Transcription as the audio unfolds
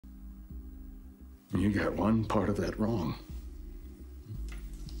You got one part of that wrong.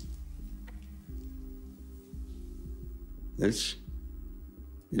 This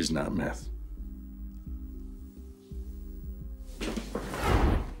is not meth.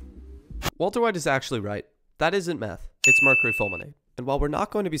 Walter White is actually right. That isn't meth. It's mercury fulminate. And while we're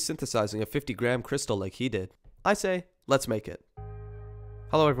not going to be synthesizing a 50-gram crystal like he did, I say, let's make it.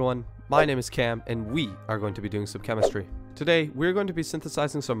 Hello everyone, my name is Cam, and we are going to be doing some chemistry. Today, we're going to be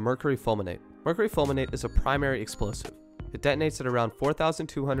synthesizing some mercury fulminate. Mercury fulminate is a primary explosive. It detonates at around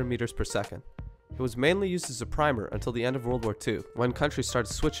 4,200 meters per second. It was mainly used as a primer until the end of World War II, when countries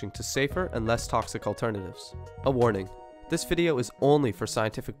started switching to safer and less toxic alternatives. A warning. This video is only for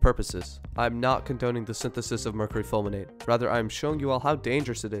scientific purposes. I am not condoning the synthesis of mercury fulminate. Rather, I am showing you all how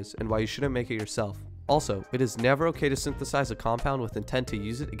dangerous it is and why you shouldn't make it yourself. Also, it is never okay to synthesize a compound with intent to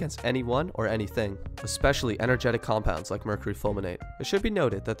use it against anyone or anything, especially energetic compounds like mercury fulminate. It should be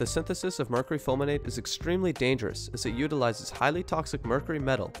noted that the synthesis of mercury fulminate is extremely dangerous as it utilizes highly toxic mercury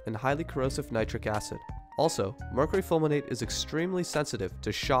metal and highly corrosive nitric acid. Also, mercury fulminate is extremely sensitive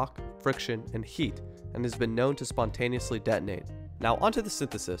to shock, friction, and heat, and has been known to spontaneously detonate. Now onto the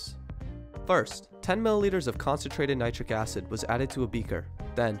synthesis. First, 10 milliliters of concentrated nitric acid was added to a beaker.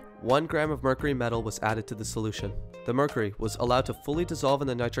 Then, 1 gram of mercury metal was added to the solution. The mercury was allowed to fully dissolve in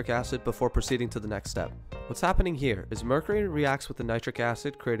the nitric acid before proceeding to the next step. What's happening here is mercury reacts with the nitric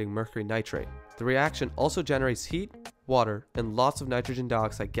acid, creating mercury nitrate. The reaction also generates heat, water, and lots of nitrogen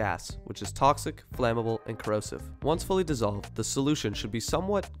dioxide gas, which is toxic, flammable, and corrosive. Once fully dissolved, the solution should be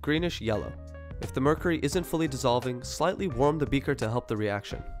somewhat greenish yellow. If the mercury isn't fully dissolving, slightly warm the beaker to help the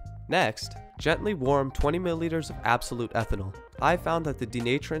reaction. Next, gently warm 20 milliliters of absolute ethanol. I found that the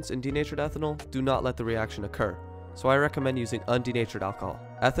denaturants in denatured ethanol do not let the reaction occur, so I recommend using undenatured alcohol.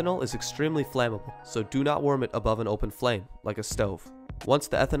 Ethanol is extremely flammable, so do not warm it above an open flame, like a stove. Once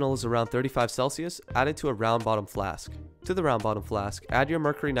the ethanol is around 35 Celsius, add it to a round bottom flask. To the round bottom flask, add your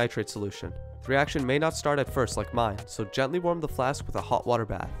mercury nitrate solution. The reaction may not start at first like mine, so gently warm the flask with a hot water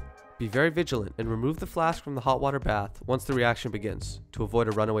bath. Be very vigilant and remove the flask from the hot water bath once the reaction begins, to avoid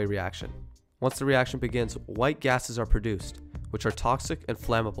a runaway reaction. Once the reaction begins, white gases are produced, which are toxic and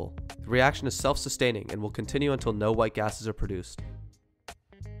flammable. The reaction is self-sustaining and will continue until no white gases are produced.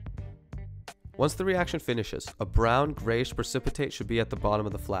 Once the reaction finishes, a brown grayish precipitate should be at the bottom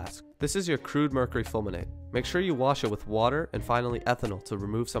of the flask. This is your crude mercury fulminate. Make sure you wash it with water and finally ethanol to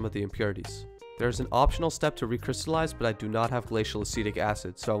remove some of the impurities. There is an optional step to recrystallize, but I do not have glacial acetic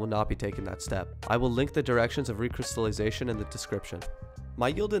acid, so I will not be taking that step. I will link the directions of recrystallization in the description. My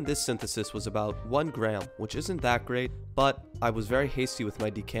yield in this synthesis was about 1 gram, which isn't that great, but I was very hasty with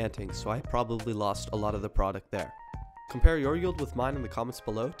my decanting, so I probably lost a lot of the product there. Compare your yield with mine in the comments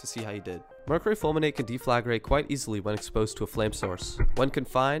below to see how you did. Mercury fulminate can deflagrate quite easily when exposed to a flame source. When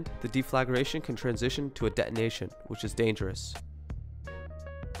confined, the deflagration can transition to a detonation, which is dangerous.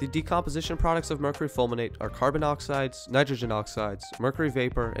 The decomposition products of mercury fulminate are carbon oxides, nitrogen oxides, mercury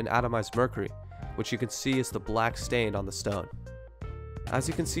vapor, and atomized mercury, which you can see is the black stain on the stone. As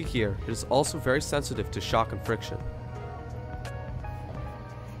you can see here, it is also very sensitive to shock and friction.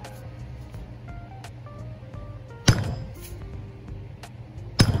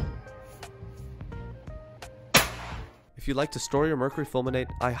 If you'd like to store your mercury fulminate,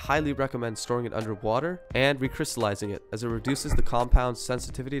 I highly recommend storing it under water and recrystallizing it, as it reduces the compound's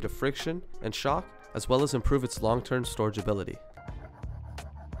sensitivity to friction and shock, as well as improve its long-term storageability.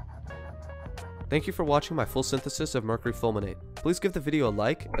 Thank you for watching my full synthesis of mercury fulminate. Please give the video a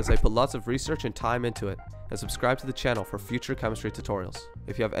like, as I put lots of research and time into it, and subscribe to the channel for future chemistry tutorials.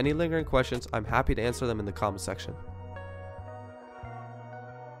 If you have any lingering questions, I'm happy to answer them in the comment section.